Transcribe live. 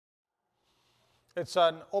It's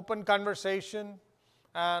an open conversation,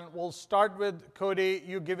 and we'll start with Cody,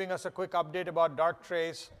 you giving us a quick update about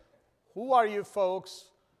Darktrace. Who are you folks?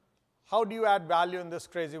 How do you add value in this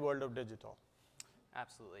crazy world of digital?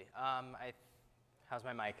 Absolutely. How's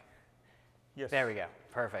my mic? Yes. There we go.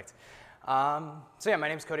 Perfect. So yeah, my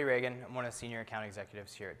name's Cody Reagan. I'm one of the senior account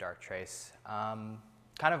executives here at Darktrace.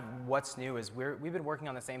 Kind of what's new is we've been working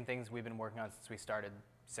on the same things we've been working on since we started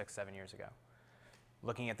 6-7 years ago.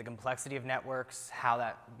 Looking at the complexity of networks, how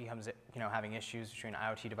that becomes, having issues between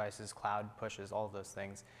IoT devices, cloud pushes, all of those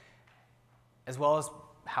things, as well as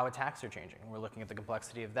how attacks are changing. We're looking at the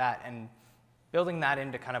complexity of that and building that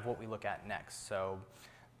into kind of what we look at next. So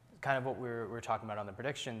kind of what we're talking about on the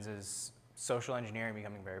predictions is social engineering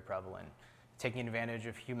becoming very prevalent, taking advantage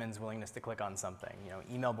of humans' willingness to click on something.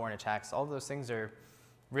 Email-borne attacks, all of those things are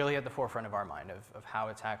really at the forefront of our mind of how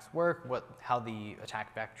attacks work, how the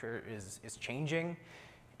attack vector is changing,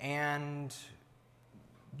 and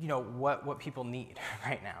what people need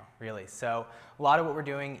right now, really. So a lot of what we're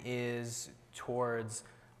doing is towards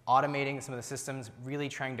automating some of the systems, really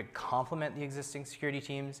trying to complement the existing security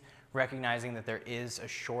teams, recognizing that there is a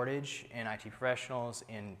shortage in IT professionals,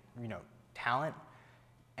 in talent,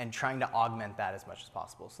 and trying to augment that as much as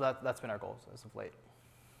possible. So that's been our goals as of late.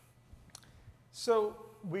 So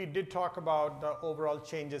we did talk about the overall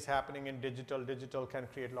changes happening in digital. Digital can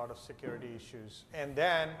create a lot of security issues. And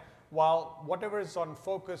then while whatever is on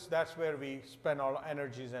focus, that's where we spend our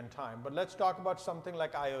energies and time. But let's talk about something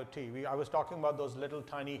like IoT. I was talking about those little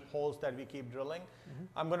tiny holes that we keep drilling. Mm-hmm.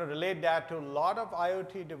 I'm going to relate that to a lot of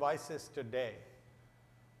IoT devices today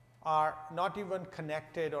are not even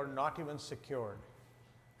connected or not even secured.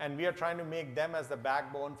 And we are trying to make them as the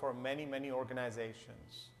backbone for many, many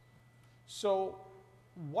organizations. So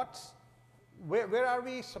where are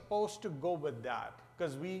we supposed to go with that?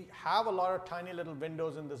 Because we have a lot of tiny little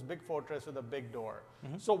windows in this big fortress with a big door.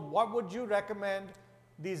 Mm-hmm. So what would you recommend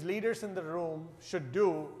these leaders in the room should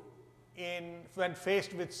do when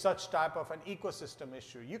faced with such type of an ecosystem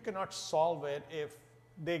issue? You cannot solve it if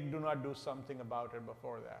they do not do something about it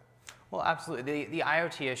before that. Well, absolutely. The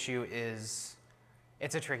IoT issue it's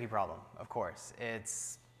a tricky problem, of course.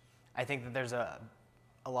 I think that there's a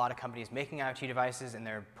lot of companies making IoT devices, and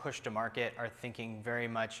their push to market are thinking very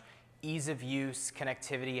much ease of use,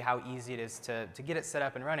 connectivity, how easy it is to get it set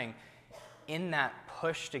up and running. In that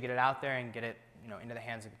push to get it out there and get it into the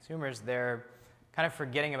hands of consumers, they're kind of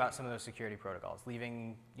forgetting about some of those security protocols,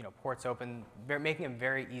 leaving ports open, making them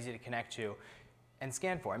very easy to connect to and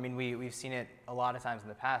scan for. I mean, we've seen it a lot of times in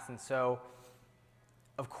the past, and so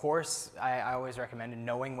of course I always recommend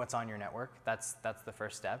knowing what's on your network. That's the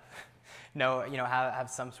first step. Have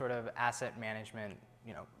some sort of asset management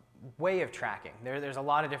way of tracking. There's a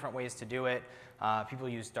lot of different ways to do it. People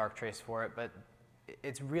use Darktrace for it, but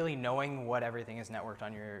it's really knowing what everything is networked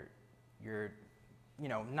on your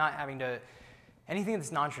not having to, anything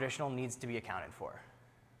that's non-traditional needs to be accounted for.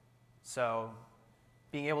 So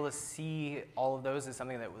being able to see all of those is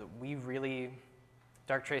something that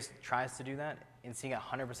Darktrace tries to do that in seeing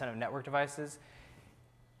 100% of network devices.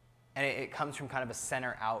 And it comes from kind of a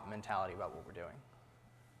center-out mentality about what we're doing.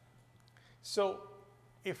 So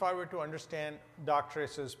if I were to understand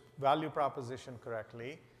Darktrace's value proposition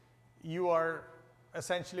correctly, you are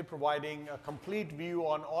essentially providing a complete view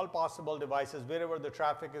on all possible devices, wherever the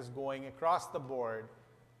traffic is going across the board.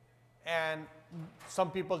 And some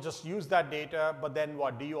people just use that data, but then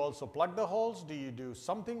what? Do you also plug the holes? Do you do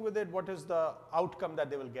something with it? What is the outcome that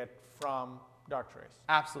they will get from Darktrace?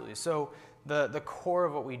 Absolutely. So the core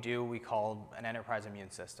of what we do, we call an enterprise immune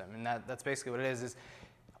system. And that's basically what it is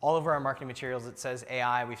all over our marketing materials, it says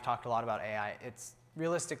AI. We've talked a lot about AI.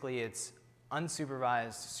 Realistically, it's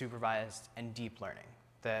unsupervised, supervised, and deep learning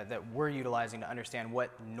that we're utilizing to understand what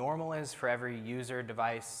normal is for every user,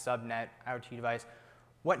 device, subnet, IoT device,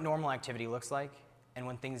 what normal activity looks like, and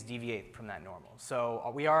when things deviate from that normal.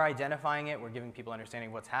 So we are identifying it. We're giving people understanding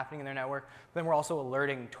of what's happening in their network. But then we're also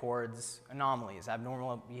alerting towards anomalies,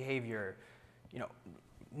 abnormal behavior,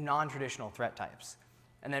 non-traditional threat types.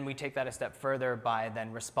 And then we take that a step further by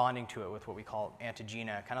then responding to it with what we call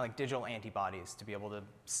antigena, kind of like digital antibodies, to be able to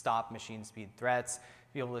stop machine speed threats,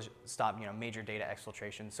 be able to stop major data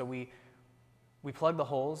exfiltration. So we plug the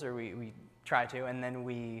holes, or we try to, and then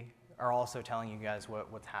we are also telling you guys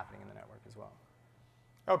what's happening in the network as well.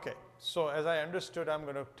 Okay, so as I understood, I'm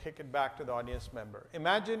going to take it back to the audience member.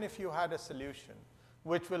 Imagine if you had a solution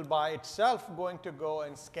which will by itself going to go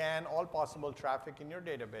and scan all possible traffic in your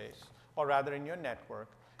database, or rather in your network.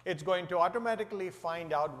 It's going to automatically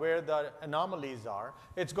find out where the anomalies are.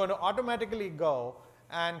 It's going to automatically go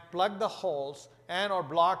and plug the holes and or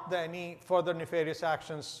block any further nefarious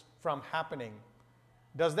actions from happening.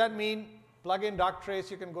 Does that mean plug in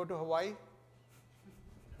Darktrace, you can go to Hawaii?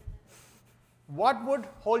 What would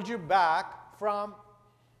hold you back from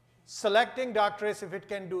selecting Darktrace if it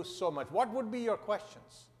can do so much? What would be your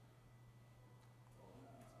questions?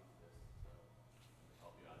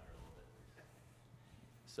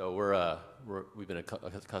 So we've been a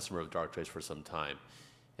customer of Darktrace for some time,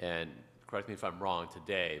 and correct me if I'm wrong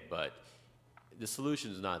today, but the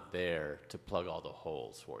solution is not there to plug all the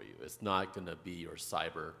holes for you. It's not going to be your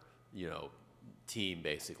cyber, team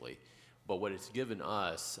basically. But what it's given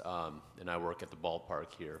us, and I work at the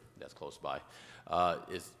ballpark here, that's close by,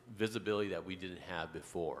 is visibility that we didn't have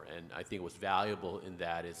before. And I think what's valuable in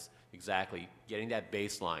that is exactly getting that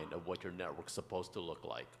baseline of what your network's supposed to look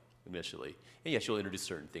like initially. And yes, you'll introduce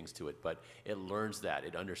certain things to it, but it learns that,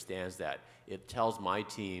 it understands that. It tells my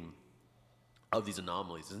team of these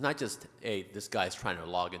anomalies. It's not just, hey, this guy's trying to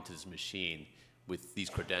log into this machine with these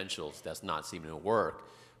credentials that's not seeming to work,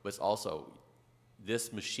 but it's also,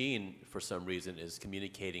 this machine, for some reason, is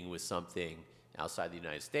communicating with something outside the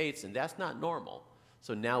United States, and that's not normal.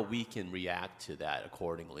 So now we can react to that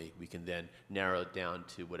accordingly. We can then narrow it down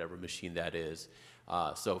to whatever machine that is.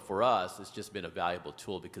 So for us, it's just been a valuable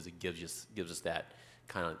tool because it gives us that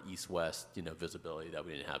kind of east-west visibility that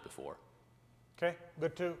we didn't have before. Okay,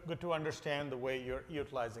 good to understand the way you're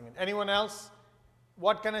utilizing it. Anyone else?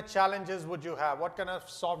 What kind of challenges would you have? What kind of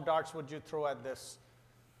soft darts would you throw at this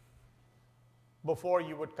before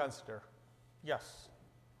you would consider? Yes.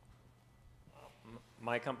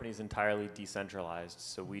 My company is entirely decentralized,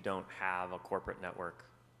 so we don't have a corporate network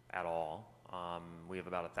at all. We have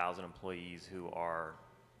about 1,000 employees who are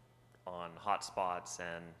on hotspots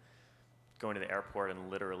and going to the airport and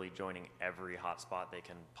literally joining every hotspot they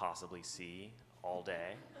can possibly see all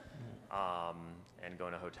day, and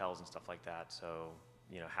going to hotels and stuff like that. So,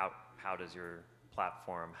 how does your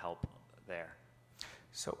platform help there?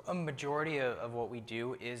 So a majority of what we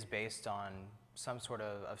do is based on some sort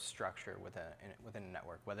of structure within a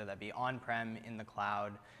network, whether that be on-prem, in the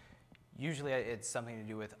cloud. Usually it's something to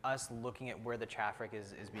do with us looking at where the traffic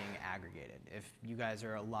is being aggregated. If you guys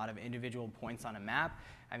are a lot of individual points on a map,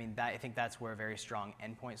 I think that's where a very strong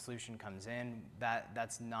endpoint solution comes in.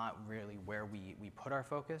 That's not really where we put our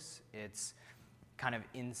focus. It's kind of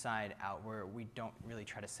inside out, where we don't really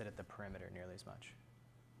try to sit at the perimeter nearly as much.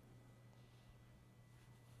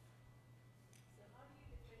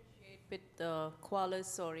 With the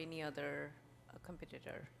Qualys or any other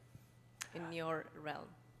competitor in your realm?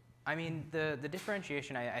 The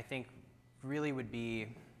differentiation, I think, really would be,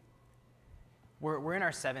 we're in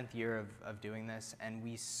our 7th year of doing this, and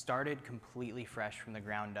we started completely fresh from the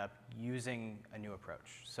ground up using a new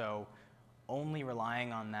approach. So only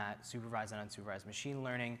relying on that supervised and unsupervised machine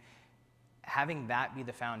learning, having that be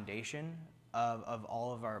the foundation of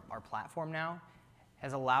all of our platform now,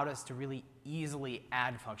 has allowed us to really easily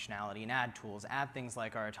add functionality and add tools, add things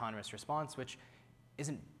like our autonomous response, which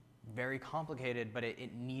isn't very complicated, but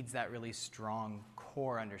it needs that really strong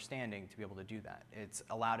core understanding to be able to do that. It's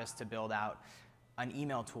allowed us to build out an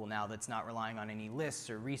email tool now that's not relying on any lists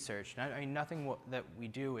or research. Nothing that we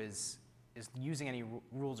do is using any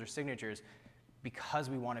rules or signatures, because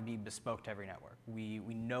we want to be bespoke to every network. We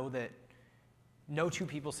know that no two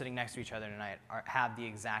people sitting next to each other tonight have the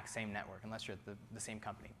exact same network, unless you're at the same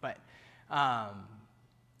company. But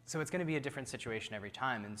so it's going to be a different situation every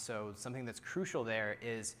time. And so something that's crucial there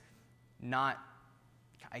is not,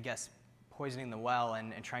 poisoning the well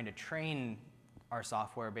and trying to train our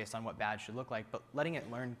software based on what bad should look like, but letting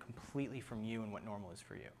it learn completely from you and what normal is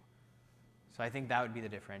for you. So I think that would be the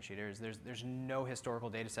differentiators. There's no historical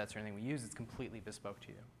data sets or anything we use. It's completely bespoke to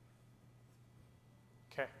you.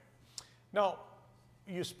 Okay. Now,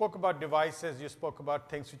 you spoke about devices, you spoke about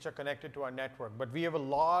things which are connected to our network, but we have a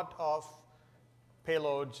lot of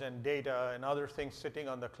payloads and data and other things sitting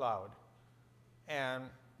on the cloud. And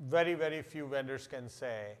very, very few vendors can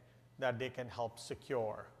say that they can help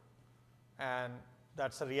secure. And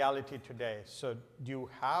that's a reality today. So do you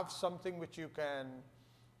have something which you can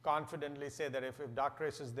confidently say that if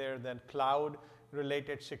Darktrace is there, then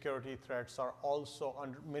cloud-related security threats are also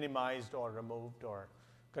minimized or removed or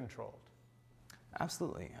controlled?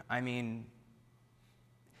 Absolutely.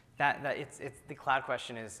 It's the cloud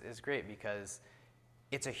question is great, because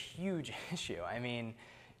it's a huge issue.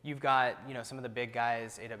 You've got some of the big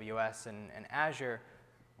guys, AWS and Azure,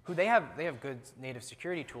 who they have good native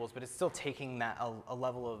security tools, but it's still taking that a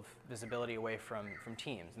level of visibility away from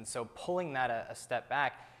teams. And so pulling that a step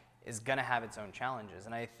back is going to have its own challenges.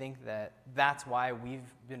 And I think that's why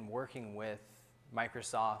we've been working with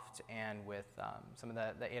Microsoft and with some of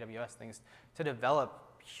the AWS things to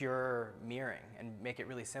develop pure mirroring and make it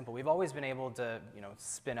really simple. We've always been able to,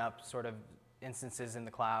 spin up sort of instances in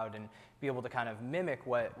the cloud and be able to kind of mimic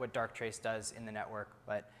what Darktrace does in the network,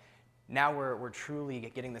 but now we're truly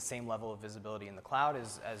getting the same level of visibility in the cloud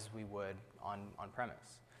as we would on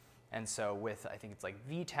premise. And so with, I think it's like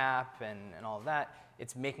VTAP and all of that,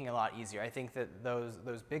 it's making it a lot easier. I think that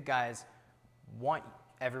those big guys want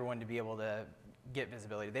everyone to be able to get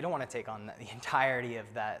visibility. They don't want to take on the entirety of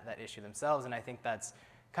that issue themselves, and I think that's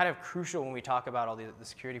kind of crucial when we talk about all the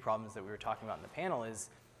security problems that we were talking about in the panel, is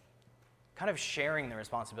kind of sharing the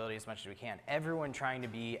responsibility as much as we can. Everyone trying to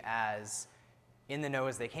be as in the know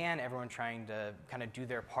as they can, everyone trying to kind of do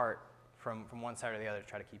their part from one side or the other to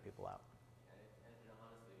try to keep people out.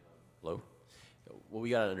 Hello? What we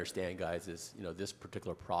got to understand, guys, is this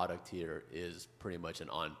particular product here is pretty much an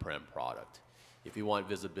on-prem product. If you want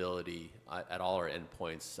visibility at all our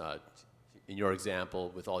endpoints, in your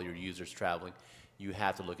example, with all your users traveling, you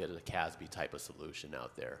have to look at a CASB type of solution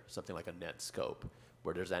out there, something like a Netscope,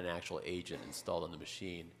 where there's an actual agent installed on the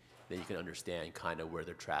machine. Then you can understand kind of where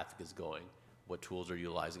their traffic is going, what tools are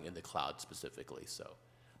utilizing in the cloud specifically. So,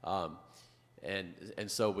 and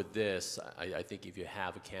so with this, I think if you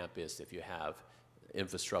have a campus, if you have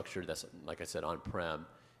infrastructure that's, like I said, on-prem,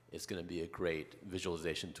 it's going to be a great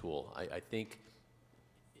visualization tool. I think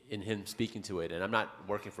in him speaking to it, and I'm not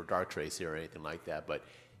working for Darktrace here or anything like that, but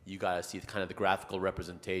you got to see kind of the graphical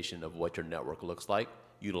representation of what your network looks like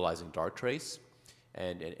utilizing Darktrace,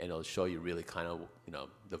 and it'll show you really kind of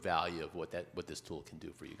the value of what this tool can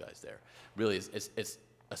do for you guys there. Really, it's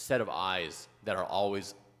a set of eyes that are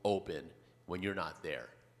always open when you're not there,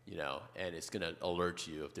 and it's going to alert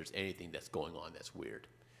you if there's anything that's going on that's weird.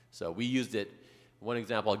 So we used it. One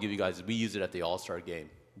example I'll give you guys is we used it at the All-Star game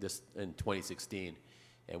in 2016,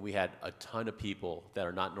 and we had a ton of people that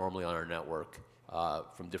are not normally on our network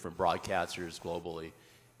from different broadcasters globally,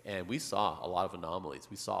 and we saw a lot of anomalies.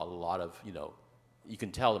 We saw a lot of, you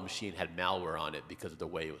can tell the machine had malware on it because of the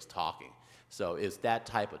way it was talking. So it's that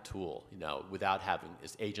type of tool, without having,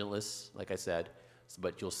 it's agentless, like I said,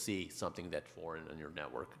 but you'll see something that's foreign on your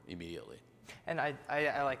network immediately. And I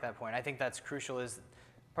like that point. I think that's crucial. Is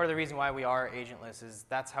part of the reason why we are agentless is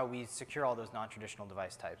that's how we secure all those non-traditional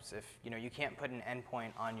device types. If you can't put an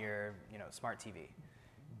endpoint on your smart TV,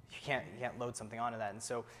 you can't load something onto that. And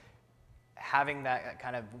so having that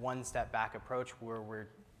kind of one step back approach where we're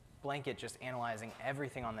blanket just analyzing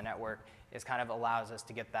everything on the network is kind of allows us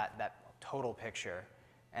to get that total picture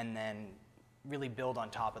and then really build on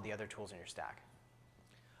top of the other tools in your stack.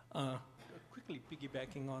 Quickly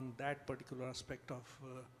piggybacking on that particular aspect of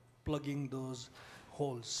plugging those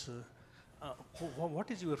holes,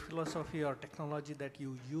 what is your philosophy or technology that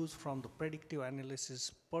you use from the predictive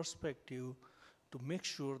analysis perspective to make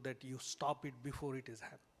sure that you stop it before it is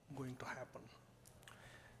going to happen?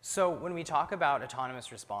 So when we talk about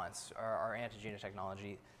autonomous response or our anti-Gina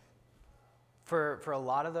technology, for a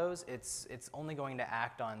lot of those, it's only going to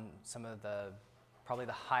act on some of probably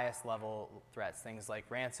the highest level threats, things like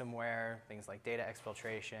ransomware, things like data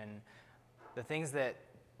exfiltration, the things that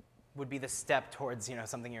would be the step towards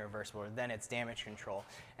something irreversible, or then it's damage control.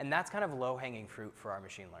 And that's kind of low-hanging fruit for our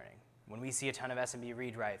machine learning. When we see a ton of SMB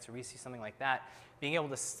read writes or we see something like that, being able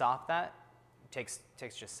to stop that takes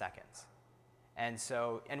just seconds. And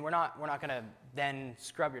so, and we're not going to then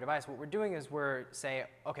scrub your device. What we're doing is we're saying,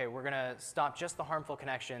 okay, we're going to stop just the harmful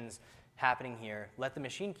connections happening here, let the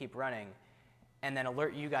machine keep running, and then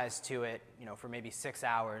alert you guys to it, for maybe 6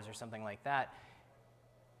 hours or something like that,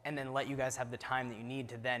 and then let you guys have the time that you need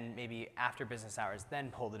to then maybe after business hours then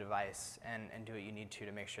pull the device and do what you need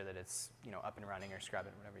to make sure that it's up and running or scrub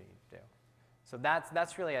it, whatever you need to do. So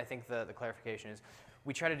that's really, I think, the clarification is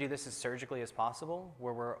we try to do this as surgically as possible,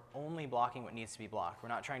 where we're only blocking what needs to be blocked. We're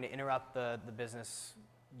not trying to interrupt the business,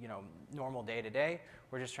 normal day to day.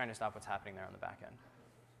 We're just trying to stop what's happening there on the back end.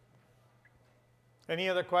 Any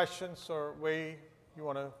other questions or way you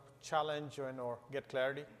want to challenge or get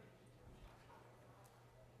clarity?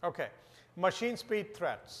 Okay. Machine speed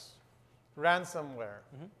threats, ransomware.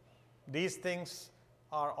 Mm-hmm. These things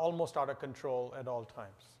are almost out of control at all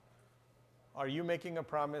times. Are you making a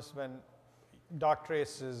promise when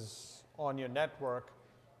Darktrace is on your network,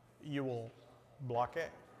 you will block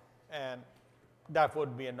it, and that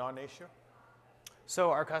would be a non-issue?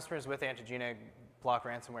 So our customers with Antigena block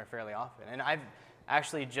ransomware fairly often, and I've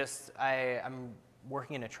actually I'm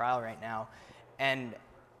working in a trial right now, and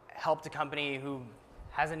helped a company who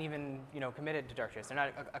hasn't even committed to Darktrace. They're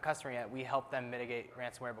not a customer yet. We helped them mitigate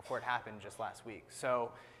ransomware before it happened just last week.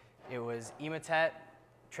 So it was Emotet,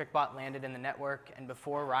 TrickBot landed in the network, and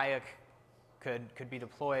before Ryuk could be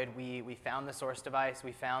deployed. We found the source device.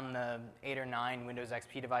 We found the 8 or 9 Windows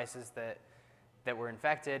XP devices that were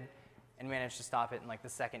infected, and managed to stop it in like the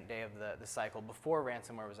second day of the cycle before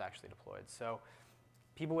ransomware was actually deployed. So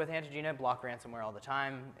people with Antigena block ransomware all the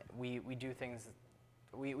time. We do things,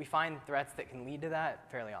 we find threats that can lead to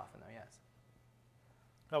that fairly often though, yes.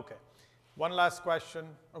 Okay. One last question,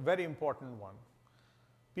 a very important one.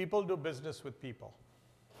 People do business with people.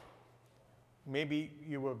 Maybe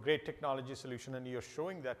you have a great technology solution and you're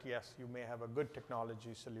showing that, yes, you may have a good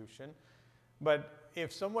technology solution. But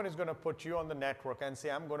if someone is going to put you on the network and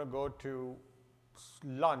say, I'm going to go to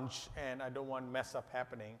lunch and I don't want mess up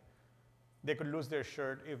happening, they could lose their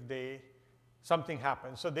shirt if something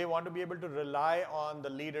happens. So they want to be able to rely on the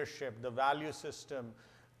leadership, the value system,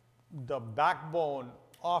 the backbone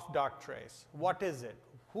of Darktrace. What is it?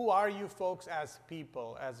 Who are you folks as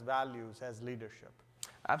people, as values, as leadership?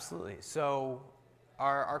 Absolutely. So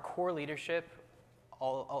our core leadership,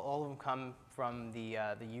 all of them come from the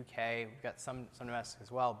UK. We've got some domestic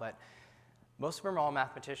as well, but most of them are all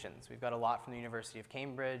mathematicians. We've got a lot from the University of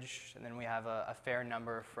Cambridge, and then we have a fair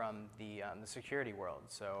number from the security world.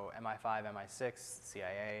 So MI5, MI6,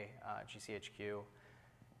 CIA, GCHQ.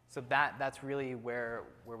 So that's really where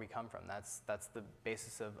we come from. That's the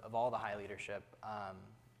basis of all the high leadership.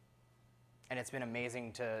 And it's been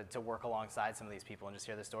amazing to work alongside some of these people and just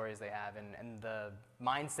hear the stories they have and the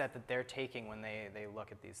mindset that they're taking when they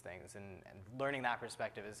look at these things. And learning that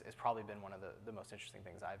perspective has probably been one of the most interesting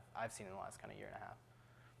things I've seen in the last kind of year and a half.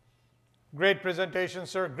 Great presentation,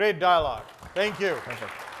 sir. Great dialogue. Thank you.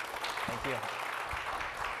 Perfect. Thank you.